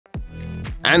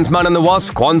Ant-Man and the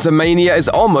Wasp: Quantumania is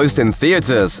almost in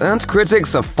theaters, and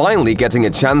critics are finally getting a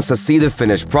chance to see the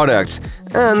finished product,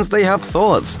 and they have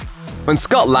thoughts. When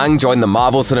Scott Lang joined the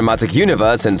Marvel Cinematic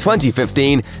Universe in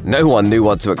 2015, no one knew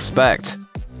what to expect.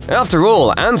 After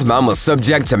all, Ant-Man was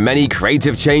subject to many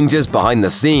creative changes behind the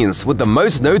scenes, with the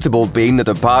most notable being the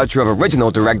departure of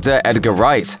original director Edgar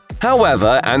Wright.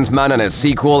 However, Ant-Man and its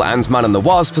sequel, Ant-Man and the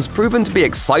Wasp, has proven to be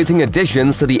exciting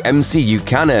additions to the MCU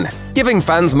canon, giving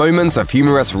fans moments of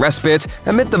humorous respite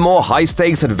amid the more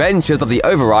high-stakes adventures of the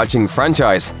overarching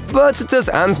franchise. But does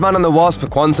Ant-Man and the Wasp: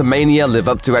 Quantumania live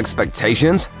up to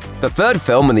expectations? The third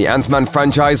film in the Ant-Man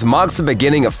franchise marks the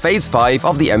beginning of Phase 5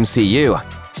 of the MCU.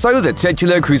 So the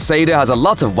titular Crusader has a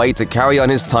lot of weight to carry on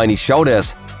his tiny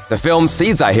shoulders. The film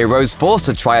sees our heroes forced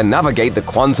to try and navigate the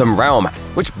quantum realm,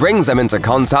 which brings them into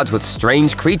contact with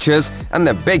strange creatures and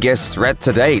their biggest threat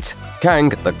to date, Kang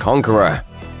the Conqueror.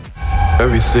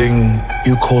 Everything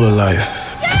you call a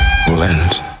life will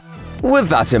end. With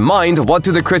that in mind, what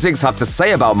do the critics have to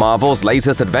say about Marvel's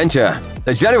latest adventure?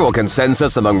 The general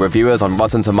consensus among reviewers on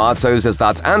Rotten Tomatoes is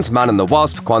that Ant-Man and the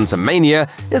Wasp: Quantumania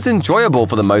is enjoyable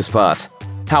for the most part.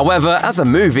 However, as a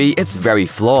movie, it's very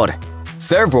flawed.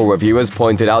 Several reviewers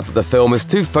pointed out that the film is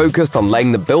too focused on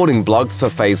laying the building blocks for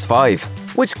Phase 5,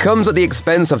 which comes at the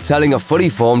expense of telling a fully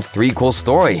formed threequel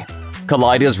story.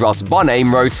 Collider's Ross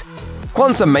Bonham wrote,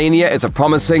 "Quantumania is a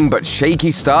promising but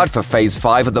shaky start for Phase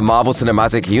 5 of the Marvel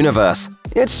Cinematic Universe.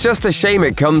 It's just a shame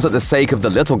it comes at the sake of the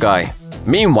little guy."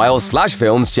 Meanwhile, Slash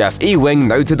Films' Jeff Ewing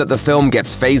noted that the film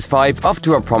gets Phase 5 off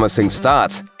to a promising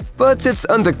start, but it's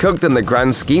undercooked in the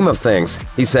grand scheme of things.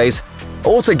 He says,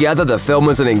 "Altogether, the film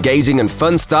is an engaging and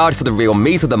fun start for the real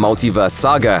meat of the multiverse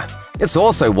saga. It's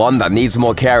also one that needs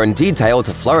more care and detail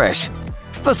to flourish."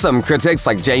 For some critics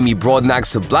like Jamie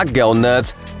Broadnack's Black Girl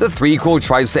Nerds, the threequel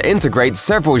tries to integrate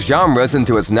several genres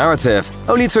into its narrative,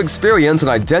 only to experience an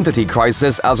identity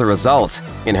crisis as a result.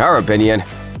 In her opinion,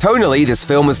 tonally, this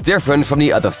film is different from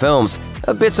the other films,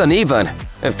 a bit uneven.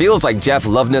 It feels like Jeff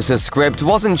Loveness's script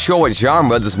wasn't sure what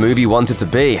genre this movie wanted to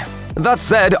be. That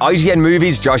said, IGN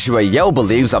Movies' Joshua Yale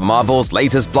believes that Marvel's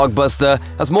latest blockbuster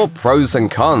has more pros than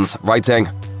cons, writing,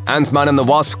 "Ant-Man and the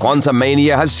Wasp: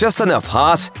 Quantumania has just enough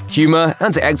heart, humor,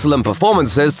 and excellent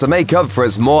performances to make up for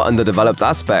its more underdeveloped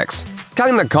aspects.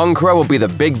 Kang the Conqueror will be the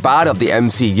big bad of the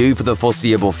MCU for the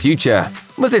foreseeable future,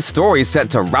 with its story set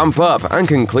to ramp up and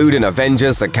conclude in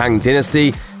Avengers: The Kang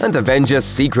Dynasty and Avengers: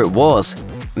 Secret Wars.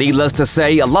 Needless to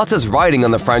say, a lot is riding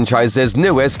on the franchise's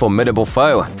newest formidable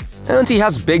foe. And he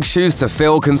has big shoes to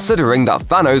fill considering that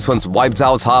Thanos once wiped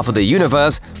out half of the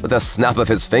universe with a snap of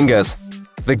his fingers.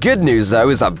 The good news, though,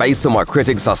 is that based on what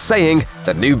critics are saying,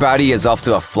 the new baddie is off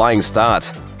to a flying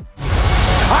start.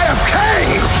 I am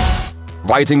Kang!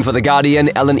 Writing for The Guardian,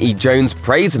 Ellen E. Jones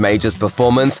praised Major's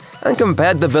performance and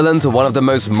compared the villain to one of the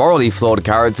most morally flawed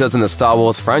characters in the Star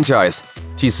Wars franchise.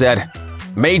 She said,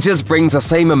 "Majors brings the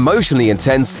same emotionally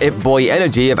intense it-boy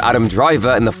energy of Adam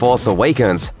Driver in The Force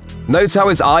Awakens. Note how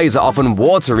his eyes are often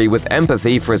watery with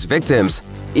empathy for his victims,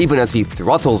 even as he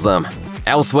throttles them."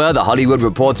 Elsewhere, The Hollywood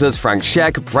Reporter's Frank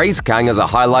Scheck praised Kang as a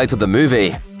highlight of the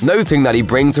movie, noting that he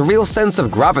brings a real sense of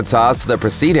gravitas to the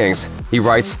proceedings. He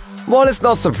writes, "While it's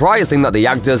not surprising that the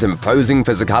actor's imposing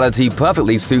physicality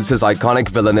perfectly suits his iconic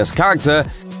villainous character,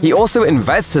 he also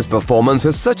invests his performance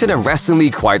with such an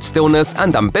arrestingly quiet stillness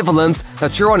and ambivalence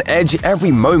that you're on edge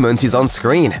every moment he's on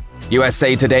screen."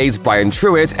 USA Today's Brian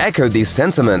Truitt echoed these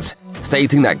sentiments,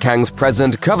 stating that Kang's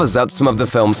presence covers up some of the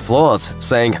film's flaws,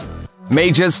 saying,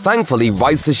 "Majors thankfully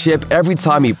rights the ship every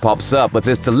time he pops up with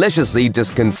his deliciously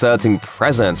disconcerting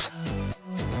presence."